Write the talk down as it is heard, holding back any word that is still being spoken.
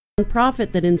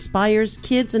nonprofit that inspires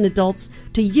kids and adults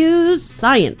to use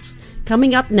science.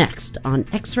 Coming up next on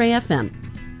X-Ray FM.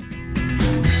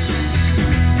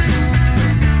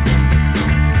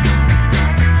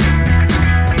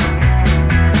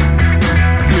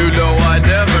 You know I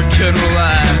never can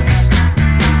relax.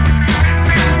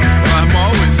 I'm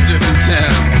always stiff and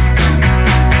tense.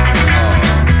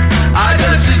 I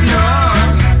gotta sit in your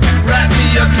arms, wrap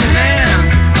me up in your hand.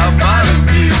 I'll finally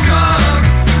feel calm,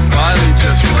 finally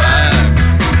just relax.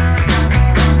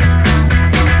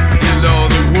 You know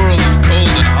the world is cold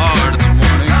and hard in the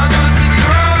morning. I gotta sit in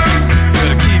your arms,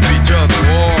 gotta keep each other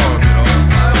warm, you know.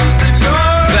 I gotta sit in your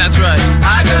arms. That's right,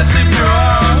 I gotta sit in your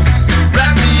arms,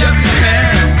 wrap me up in your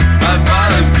hand. I'll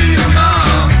finally feel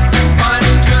calm,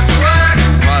 finally just relax.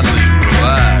 Finally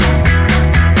relax.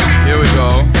 Here we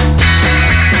go.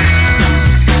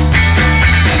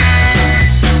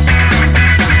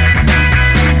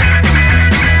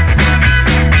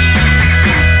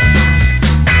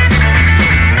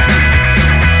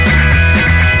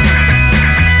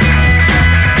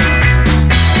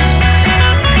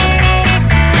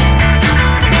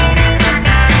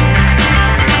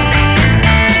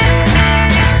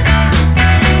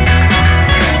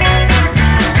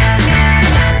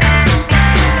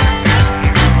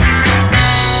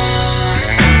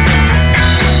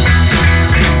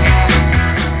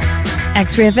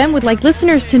 X-Ray FM would like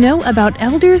listeners to know about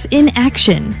Elders in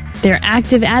Action. They're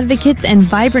active advocates and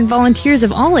vibrant volunteers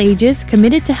of all ages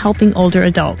committed to helping older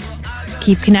adults.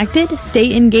 Keep connected,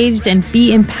 stay engaged, and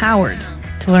be empowered.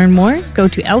 To learn more, go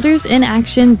to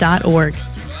eldersinaction.org.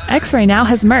 X-Ray now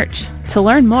has merch. To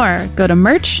learn more, go to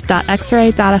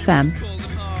merch.xray.fm.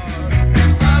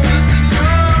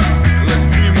 Let's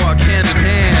teamwork hand in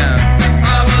hand.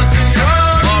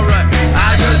 All right,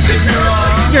 I gotta sit in your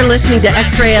arms. You're listening to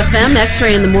X-Ray FM,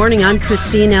 X-Ray in the Morning. I'm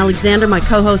Christine Alexander. My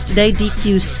co-host today,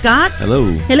 DQ Scott. Hello.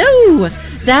 Hello.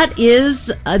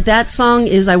 That song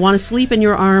is "I Want to Sleep in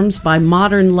Your Arms" by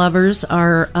Modern Lovers.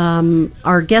 Our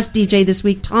guest DJ this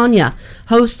week, Tanya,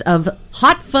 host of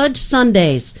Hot Fudge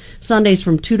Sundays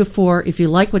from 2 to 4. If you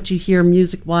like what you hear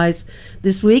music-wise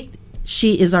this week,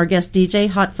 she is our guest DJ,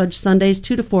 Hot Fudge Sundays,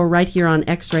 2 to 4, right here on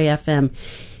X-Ray FM.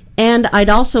 And I'd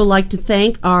also like to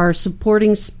thank our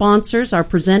supporting sponsors, our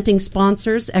presenting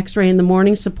sponsors, X-Ray in the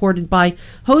Morning, supported by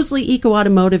Hosley Eco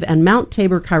Automotive and Mount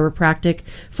Tabor Chiropractic.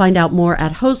 Find out more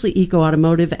at Hosley Eco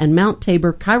Automotive and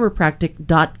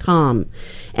MountTaborChiropractic.com.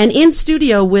 And in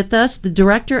studio with us, the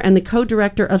director and the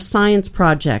co-director of Science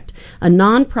Project, a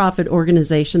nonprofit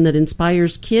organization that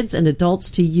inspires kids and adults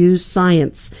to use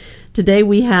science. Today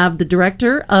we have the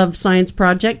director of Science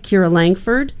Project, Kira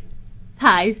Langford.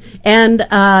 Hi. And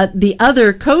the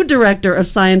other co-director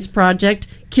of Science Project,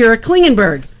 Kira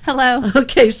Klingenberg. Hello.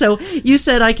 Okay, so you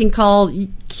said I can call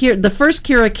the first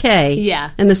Kira K. Yeah.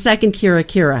 And the second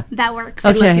Kira. That works.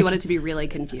 Okay. Unless you want it to be really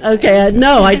confusing. Okay,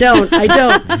 no, I don't.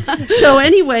 So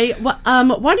anyway,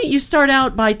 why don't you start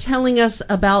out by telling us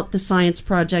about the Science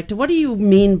Project? What do you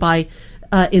mean by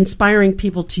inspiring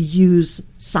people to use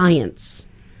science?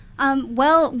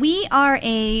 Well, we are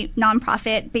a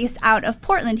nonprofit based out of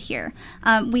Portland here.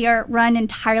 We are run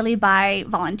entirely by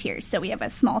volunteers. So we have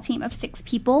a small team of 6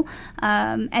 people,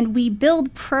 and we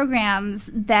build programs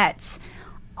that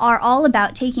are all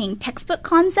about taking textbook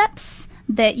concepts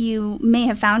that you may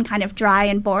have found kind of dry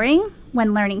and boring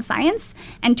when learning science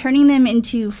and turning them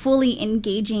into fully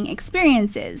engaging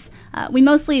experiences. We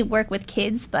mostly work with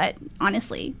kids, but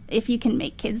honestly, if you can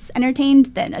make kids entertained,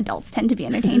 then adults tend to be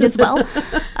entertained as well.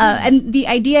 And the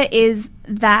idea is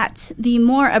that the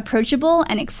more approachable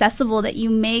and accessible that you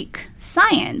make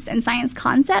science and science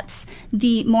concepts,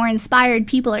 the more inspired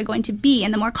people are going to be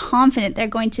and the more confident they're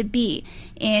going to be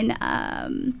in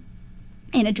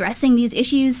addressing these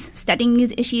issues, studying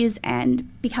these issues, and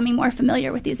becoming more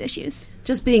familiar with these issues.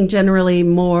 Just being generally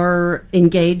more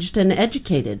engaged and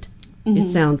educated, it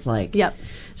sounds like. Yep.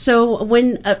 So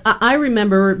when I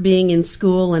remember being in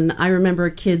school, and I remember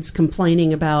kids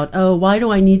complaining about, "Oh, why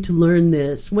do I need to learn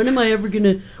this? When am I ever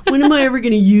gonna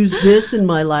use this in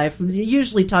my life?"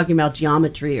 Usually talking about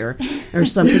geometry or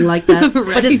something like that.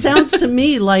 Right. But it sounds to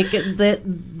me like that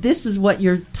this is what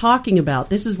you're talking about.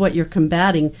 This is what you're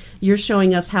combating. You're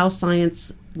showing us how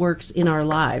science works in our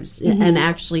lives and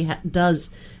actually does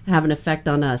have an effect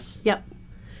on us. Yep.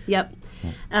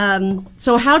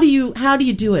 So how do you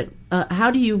do it?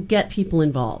 How do you get people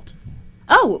involved?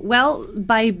 Oh, well,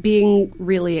 by being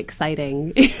really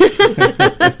exciting.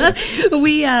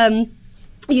 We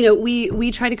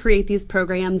try to create these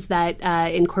programs that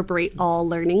incorporate all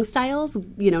learning styles.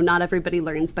 Not everybody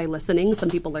learns by listening. Some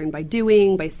people learn by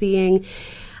doing, by seeing.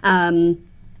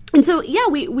 And so, yeah,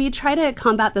 we try to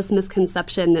combat this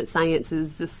misconception that science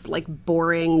is this like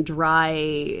boring,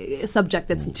 dry subject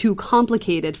that's too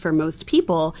complicated for most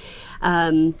people.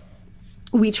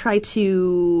 We try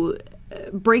to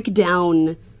break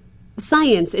down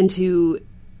science into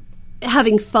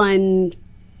having fun,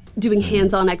 doing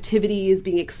hands-on activities,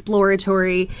 being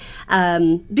exploratory,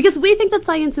 because we think that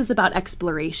science is about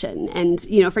exploration. And,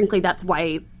 you know, frankly, that's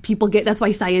why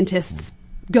scientists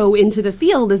go into the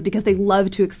field, is because they love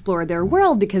to explore their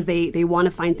world, because they want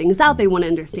to find things out, they want to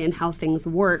understand how things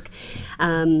work.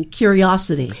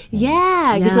 Curiosity.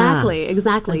 Yeah,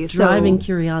 exactly. Driving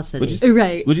curiosity.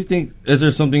 Right. Would you think, is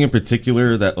there something in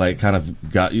particular that like kind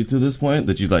of got you to this point,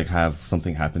 that you'd like have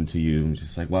something happen to you and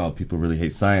just like, wow, people really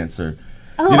hate science? Or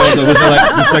you know, was there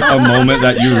like just like a moment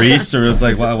that you reached, or it's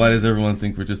like, wow, why does everyone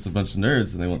think we're just a bunch of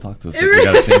nerds and they won't talk to us? Like, we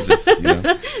gotta change this, you know?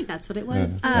 That's what it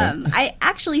was. I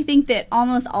actually think that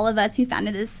almost all of us who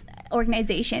founded this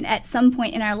organization at some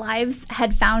point in our lives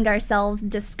had found ourselves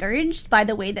discouraged by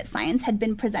the way that science had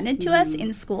been presented to us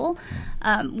in school.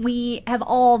 We have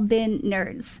all been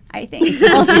nerds, I think,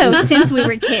 also since we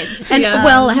were kids. And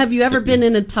well, have you ever been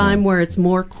in a time where it's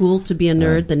more cool to be a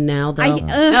nerd than now, though?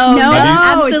 No,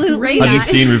 absolutely not. Have you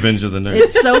seen Revenge of the Nerds?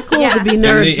 It's so cool to be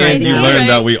nerds right and you now. learn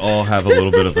that we all have a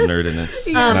little bit of a nerdiness.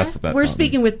 And that's what that We're taught me.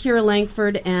 speaking with Kira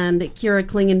Langford and Kira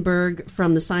Klingenberg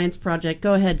from the Science Project.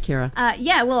 Go ahead, Kira.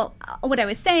 What I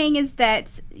was saying is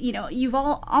that, you know,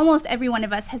 almost every one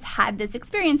of us has had this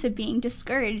experience of being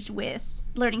discouraged with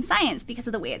learning science because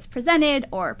of the way it's presented,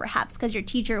 or perhaps because your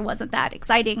teacher wasn't that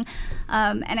exciting.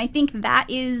 And I think that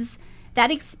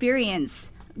experience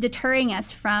deterring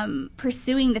us from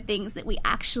pursuing the things that we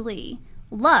actually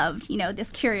loved, you know,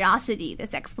 this curiosity,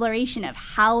 this exploration of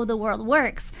how the world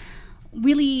works,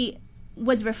 really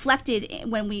was reflected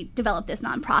when we developed this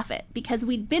nonprofit, because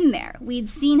we'd been there, we'd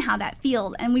seen how that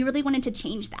feels, and we really wanted to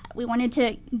change that. We wanted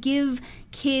to give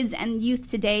kids and youth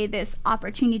today this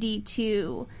opportunity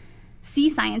to see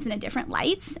science in a different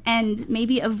light and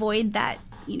maybe avoid that,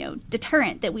 you know,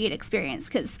 deterrent that we had experienced.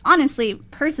 Because honestly,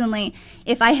 personally,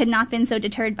 if I had not been so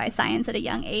deterred by science at a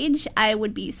young age, I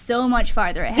would be so much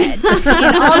farther ahead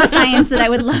in all the science that I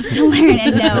would love to learn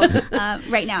and know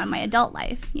right now in my adult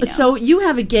life. You know? So you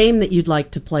have a game that you'd like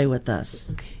to play with us.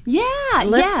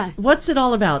 Yeah. What's it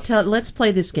all about? Let's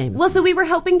play this game. Well, so we were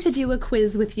hoping to do a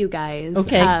quiz with you guys.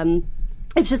 Okay.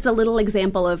 It's just a little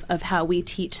example of how we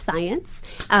teach science.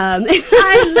 I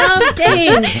love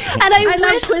games. And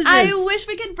love quizzes. I wish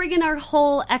we could bring in our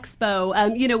whole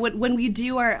expo. You know, when we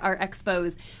do our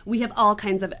expos, we have all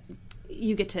kinds of,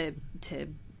 you get to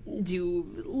do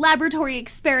laboratory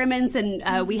experiments,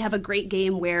 and we have a great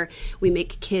game where we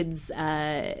make kids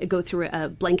go through a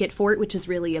blanket fort, which is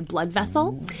really a blood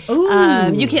vessel.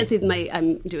 You can't see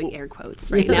I'm doing air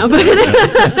quotes right now, but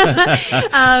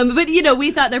you know,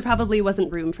 we thought there probably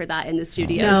wasn't room for that in the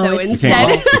studio, so instead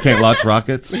you can't launch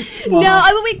rockets. No,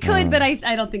 I mean, we could, but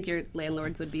I don't think your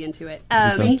landlords would be into it.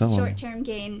 Short-term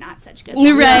gain, not such good.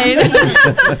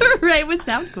 Right. Right, would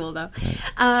sound cool though.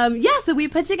 So we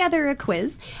put together a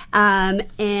quiz.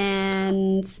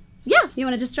 And yeah, you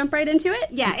want to just jump right into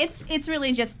it? Yeah, it's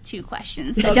really just 2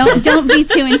 questions. So don't be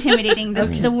too intimidating.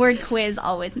 The word quiz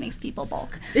always makes people balk.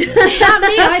 Not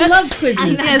me. I love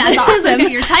quizzes. That's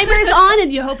awesome. Your timer's on,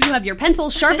 and you hope you have your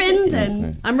pencil sharpened.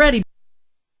 And I'm ready.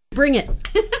 Bring it.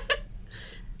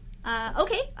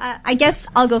 Okay, I guess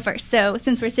I'll go first. So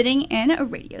since we're sitting in a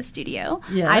radio studio,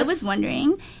 yes. I was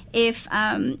wondering if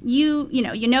you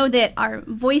know that our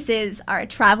voices are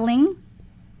traveling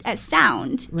as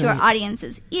sound to our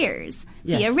audience's ears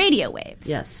via radio waves.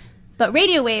 Yes. But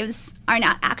radio waves are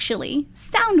not actually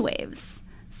sound waves.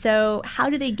 So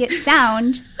how do they get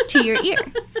sound to your ear?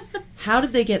 How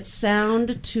did they get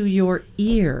sound to your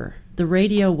ear? The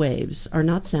radio waves are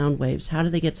not sound waves. How do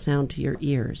they get sound to your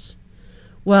ears?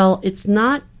 Well, it's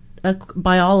not a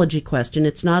biology question.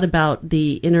 It's not about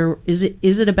the inner. Is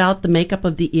it about the makeup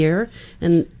of the ear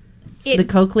and the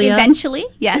cochlea? Eventually,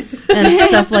 yes, and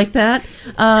stuff like that.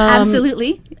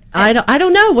 Absolutely. I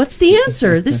don't know. What's the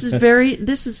answer? This is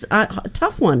a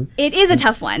tough one. It is a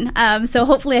tough one. So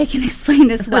hopefully I can explain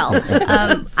this well.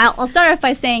 I'll start off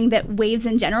by saying that waves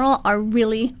in general are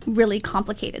really, really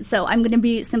complicated. So I'm going to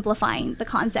be simplifying the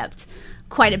concept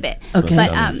quite a bit. Okay.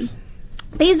 But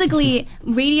basically,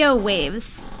 radio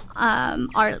waves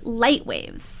are light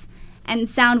waves, and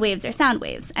sound waves are sound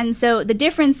waves. And so the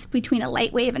difference between a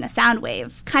light wave and a sound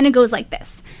wave kind of goes like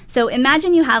this. So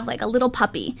imagine you have like a little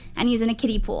puppy, and he's in a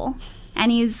kiddie pool,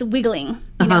 and he's wiggling,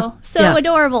 so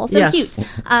adorable, so cute.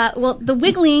 Well, the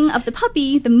wiggling of the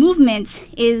puppy, the movement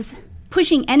is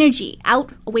pushing energy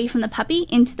out away from the puppy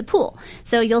into the pool.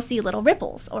 So you'll see little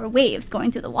ripples or waves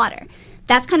going through the water.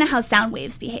 That's kind of how sound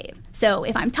waves behave. So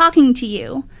if I'm talking to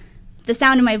you, the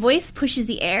sound of my voice pushes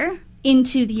the air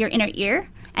into your inner ear,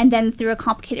 and then through a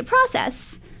complicated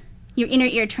process, your inner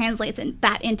ear translates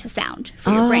that into sound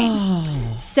for your brain.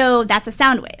 So that's a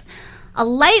sound wave. A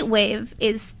light wave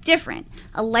is different.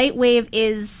 A light wave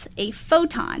is a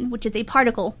photon, which is a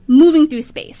particle moving through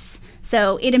space.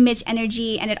 So it emits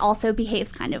energy, and it also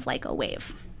behaves kind of like a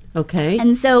wave. Okay.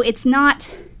 And so it's not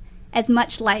as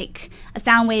much like a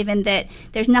sound wave in that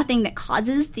there's nothing that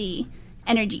causes the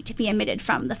energy to be emitted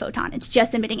from the photon. It's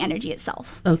just emitting energy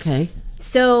itself. Okay.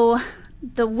 So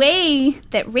the way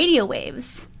that radio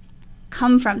waves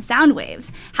come from sound waves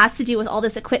has to do with all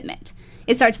this equipment.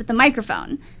 It starts with the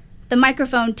microphone. The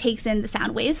microphone takes in the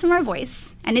sound waves from our voice,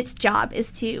 and its job is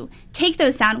to take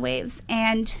those sound waves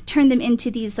and turn them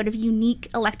into these sort of unique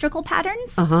electrical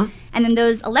patterns. And then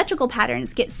those electrical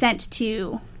patterns get sent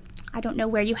to, I don't know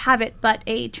where you have it, but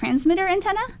a transmitter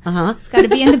antenna. It's got to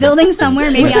be in the building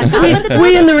somewhere, maybe on top of the building.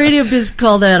 We in the radio biz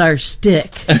call that our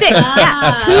stick. Stick,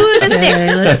 yeah, to the stick.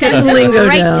 Let's get the lingo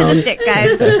right down. to the stick,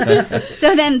 guys.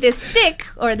 So then this stick,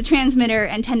 or the transmitter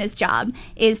antenna's job,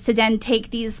 is to then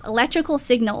take these electrical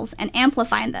signals and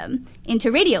amplify them into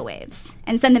radio waves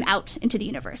and send them out into the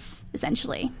universe,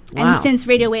 essentially. Wow. And since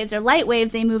radio waves are light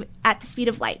waves, they move at the speed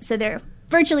of light. So they're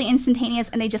virtually instantaneous,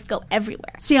 and they just go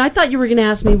everywhere. See, I thought you were going to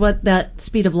ask me what that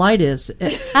speed of light is.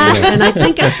 And I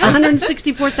think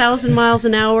 164,000 miles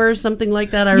an hour, something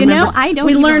like that. I remember. I don't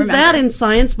We even learned remember. that in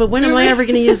science, but when am I ever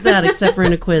going to use that except for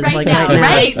in a quiz Right like now.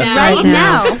 right now? Right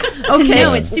now. Okay.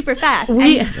 No, it's super fast.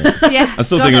 We- yeah. I'm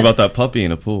still thinking about that puppy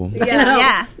in a pool.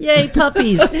 Yeah. Yay,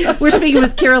 puppies. We're speaking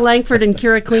with Kira Langford and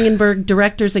Kira Klingenberg,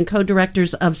 directors and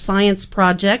co-directors of Science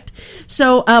Project.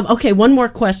 So, okay, one more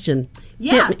question.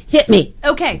 Yeah. Hit me.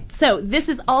 Okay, so this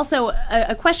is also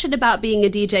a question about being a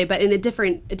DJ, but in a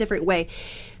different way.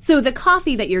 So the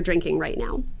coffee that you're drinking right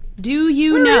now, do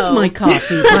you Where know? is my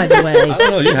coffee, by the way? I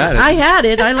don't know, you had it. I had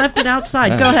it. I left it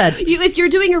outside. Go ahead. If you're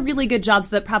doing a really good job,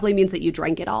 so that probably means that you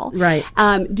drank it all. Right.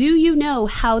 Do you know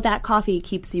how that coffee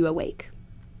keeps you awake?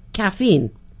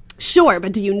 Caffeine. Sure,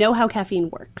 but do you know how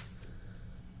caffeine works?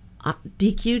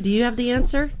 DQ, do you have the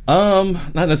answer?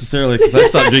 Not necessarily, because I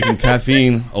stopped drinking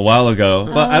caffeine a while ago.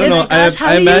 But I don't know. Gosh,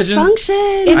 I imagine. do you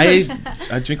function?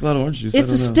 I drink a lot of orange juice.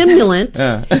 It's I a don't know. stimulant.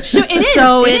 Yeah. Sure, it is.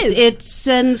 So it is. it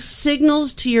sends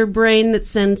signals to your brain that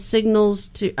sends signals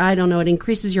to, I don't know, it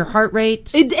increases your heart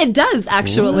rate. It does,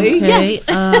 actually. Okay. Yes.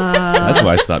 That's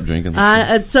why I stopped drinking.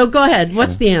 So go ahead.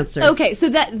 What's the answer? Okay, so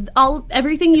that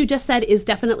everything you just said is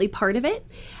definitely part of it.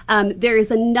 There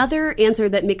is another answer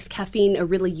that makes caffeine a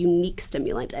really unique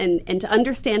stimulant, and to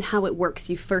understand how it works,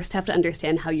 you first have to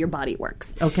understand how your body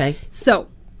works. Okay. So,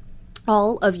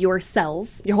 all of your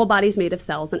cells, your whole body's made of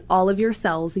cells, and all of your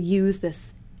cells use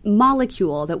this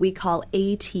molecule that we call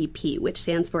ATP, which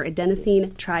stands for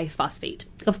adenosine triphosphate.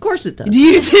 Of course it does.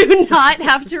 You do not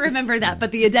have to remember that, but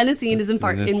the adenosine is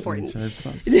important.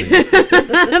 Perfect.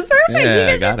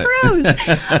 Yeah, You guys are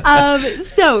pros.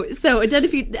 So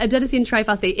adenosine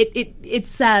triphosphate.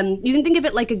 It's you can think of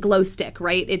it like a glow stick,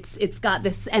 right? It's got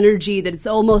this energy that it's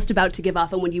almost about to give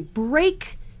off, and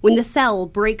when the cell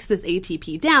breaks this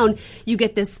ATP down, you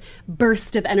get this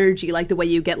burst of energy, like the way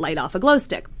you get light off a glow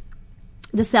stick.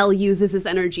 The cell uses this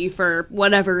energy for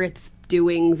whatever it's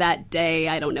doing that day.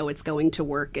 I don't know. It's going to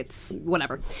work. It's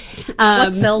whatever.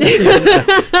 What cells do?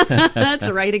 That's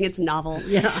writing its novel.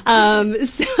 Yeah.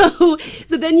 So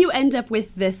then you end up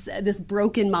with this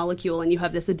broken molecule, and you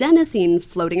have this adenosine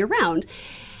floating around.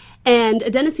 And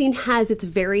adenosine has its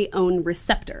very own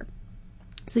receptor.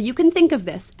 So you can think of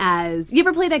this as, you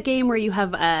ever play that game where you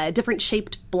have different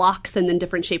shaped blocks and then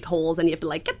different shaped holes, and you have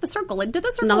to get the circle into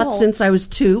the circle Not hole? since I was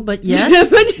 2, but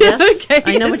yes. Yes. Okay.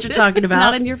 I know what you're talking about.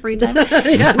 Not in your free time. Me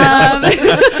and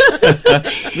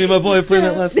my boy played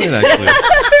that last night, actually.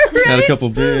 Had a couple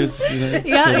beers.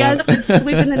 It's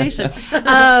sleep in the nation.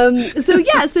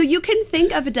 So you can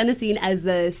think of adenosine as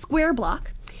the square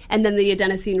block, and then the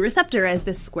adenosine receptor as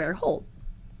this square hole.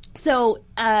 So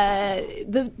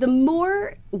the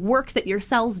more work that your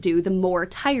cells do, the more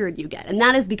tired you get. And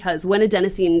that is because when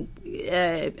adenosine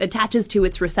attaches to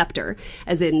its receptor,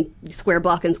 as in square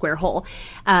block and square hole,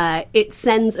 it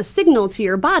sends a signal to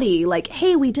your body like,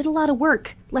 hey, we did a lot of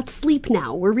work. Let's sleep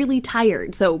now. We're really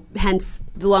tired. So hence,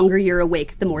 the longer you're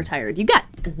awake, the more tired you get.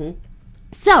 Mm-hmm.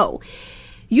 So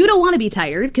you don't want to be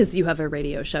tired because you have a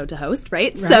radio show to host,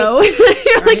 right? So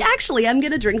you're like, actually, I'm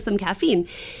going to drink some caffeine.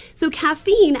 So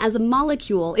caffeine as a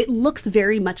molecule, it looks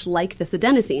very much like this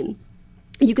adenosine.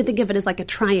 You could think of it as like a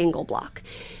triangle block.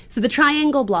 So the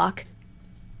triangle block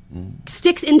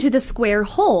sticks into the square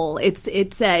hole.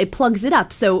 It plugs it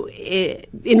up. So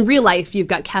in real life, you've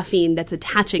got caffeine that's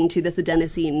attaching to this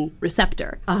adenosine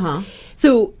receptor.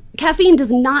 So caffeine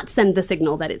does not send the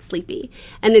signal that it's sleepy.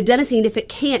 And adenosine, if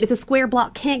the square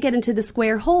block can't get into the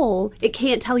square hole, it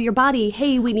can't tell your body,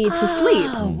 hey, we need to sleep.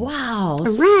 Oh, wow.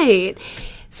 Right.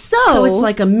 So it's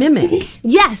like a mimic.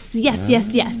 Yes.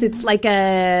 It's like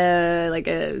a like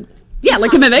a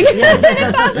mimic. An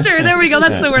imposter. There we go.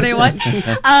 That's the word I want.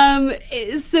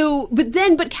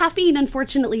 But caffeine,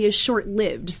 unfortunately, is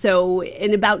short-lived. So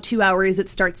in about 2 hours, it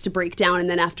starts to break down. And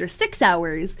then after 6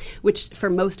 hours, which for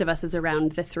most of us is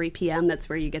around the 3 p.m., that's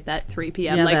where you get that 3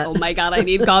 p.m. Oh my God, I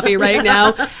need coffee right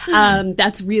now.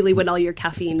 That's really when all your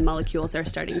caffeine molecules are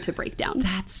starting to break down.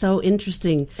 That's so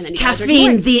interesting. And then you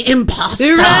caffeine, the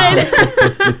imposter. Right.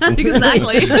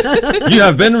 Exactly. You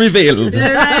have been revealed.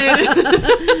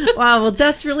 Right. Wow, well,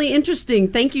 that's really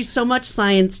interesting. Thank you so much,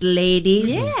 science ladies.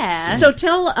 Yeah. So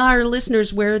tell our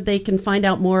listeners where they can find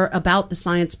out more about the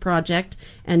Science Project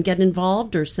and get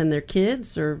involved or send their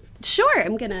kids or... Sure.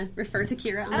 I'm going to refer to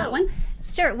Kira on that one.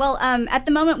 Sure. Well, at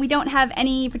the moment, we don't have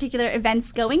any particular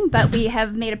events going, but we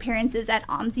have made appearances at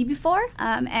OMSI before,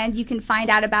 and you can find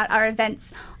out about our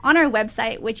events on our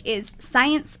website, which is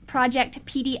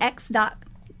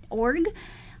scienceprojectpdx.org.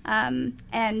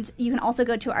 And you can also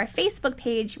go to our Facebook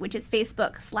page, which is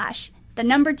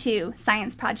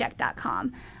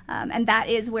Facebook/2scienceproject.com. And that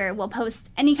is where we'll post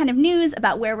any kind of news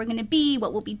about where we're going to be,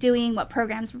 what we'll be doing, what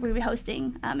programs we'll be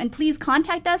hosting. And please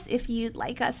contact us if you'd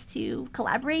like us to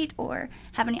collaborate or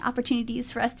have any opportunities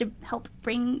for us to help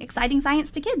bring exciting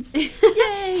science to kids.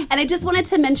 Yay! And I just wanted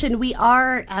to mention we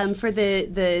are, for the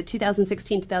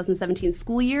 2016-2017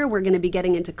 school year, we're going to be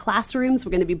getting into classrooms.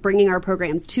 We're going to be bringing our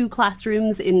programs to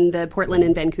classrooms in the Portland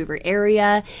and Vancouver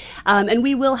area. And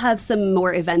we will have some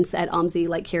more events at OMSI,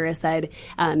 like Kira said,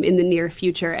 in the near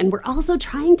future. And we're also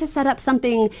trying to set up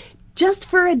something just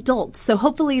for adults. So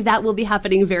hopefully that will be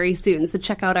happening very soon. So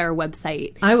check out our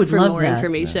website for love more that.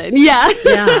 information. Yeah.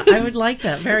 Yeah, I would like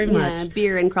that very much.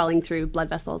 Beer and crawling through blood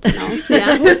vessel tunnels.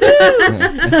 Yeah.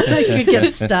 You could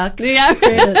get stuck. Yeah.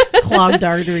 Clogged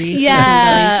arteries.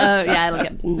 Yeah. It'll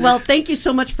get... Well, thank you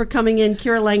so much for coming in,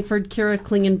 Kira Langford, Kira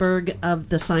Klingenberg of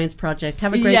the Science Project.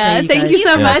 Have a great day, you thank guys. you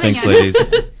so much. Thanks, ladies.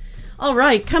 All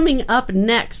right, coming up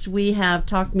next, we have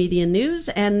Talk Media News,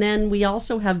 and then we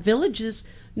also have Villages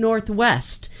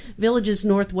Northwest. Villages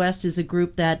Northwest is a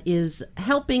group that is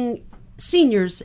helping seniors